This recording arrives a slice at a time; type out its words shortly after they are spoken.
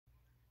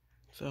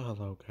So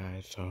hello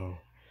guys,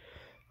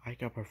 I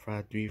got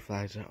my three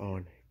flags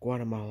on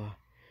Guatemala,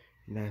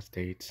 United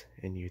States,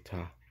 and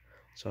Utah.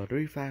 So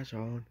three flags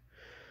are on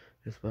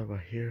this flag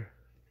right here,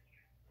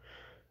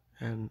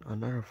 and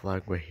another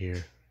flag right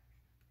here.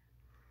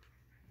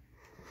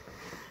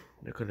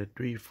 Look at the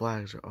three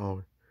flags are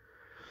on.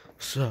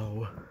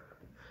 So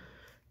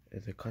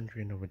it's a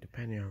country with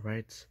independent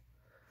rights,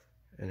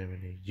 and then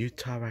in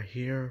Utah right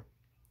here,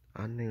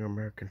 on the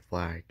American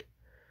flag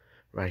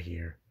right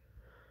here.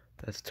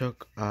 Let's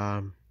took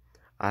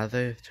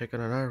either check on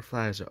another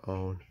flags are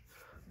on.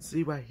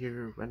 See right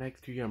here, right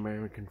next to your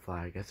American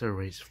flag, that's a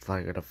race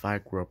flag of the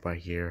flag group right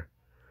here.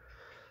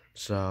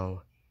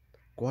 So,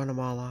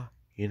 Guatemala,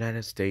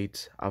 United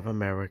States of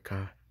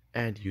America,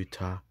 and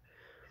Utah.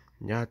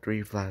 Now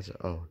three flags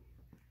are on.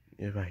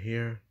 If I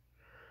here,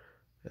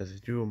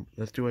 let's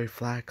do a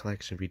flag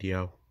collection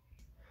video.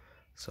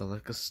 So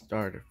let's get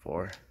started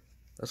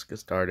Let's get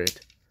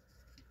started.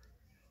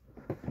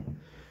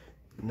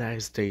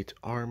 United States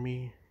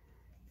Army,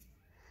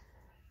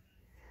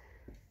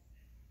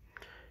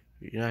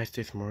 United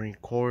States Marine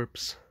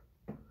Corps,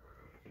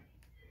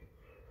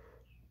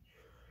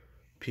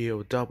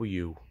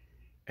 POW,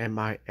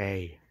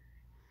 MIA,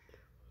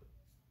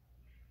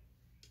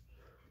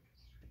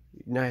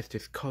 United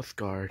States Coast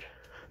Guard,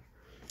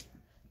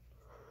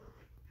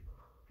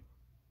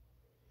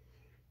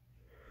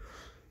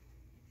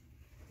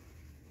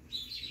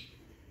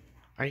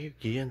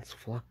 Ayaguians,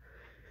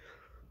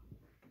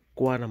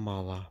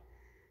 Guatemala,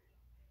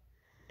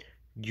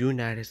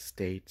 United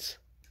States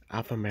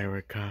of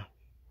America,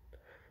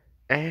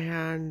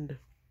 and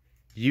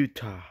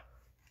Utah.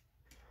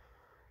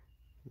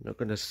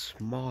 Look at the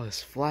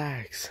smallest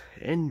flags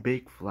and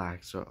big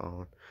flags are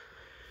on.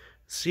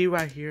 See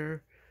right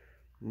here,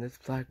 this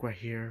flag right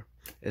here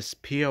is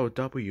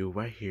POW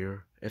right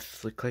here.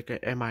 It's click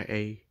at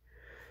MIA,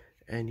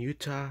 and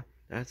Utah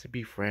has to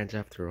be friends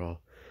after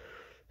all.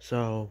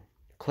 So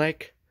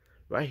click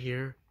right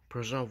here,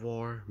 prisoner of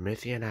war,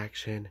 missing in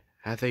action,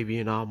 as a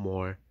Vietnam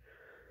War.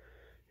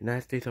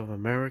 United States of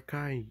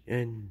America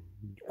and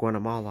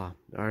Guatemala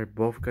are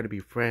both going to be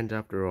friends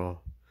after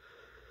all.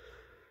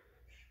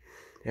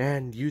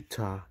 And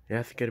Utah,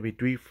 that's going to be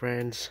three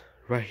friends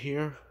right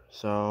here.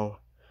 So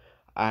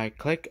I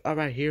click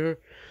right here,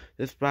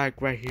 this flag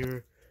right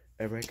here,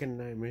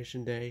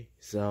 Recognition Day.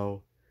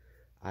 So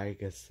I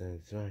guess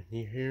it's right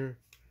here.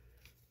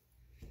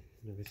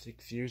 Maybe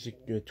 6 years,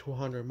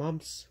 200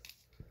 months.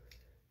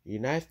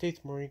 United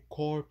States Marine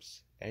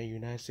Corps and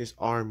United States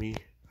Army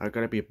are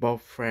gonna be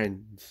both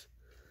friends.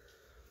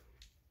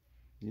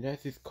 United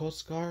States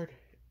Coast Guard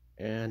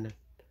and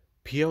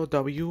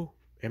POW,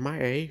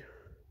 MIA,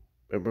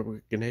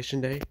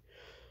 Recognition Day.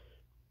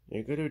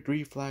 You're gonna do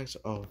three flags.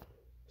 Oh,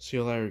 see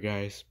you later,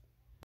 guys.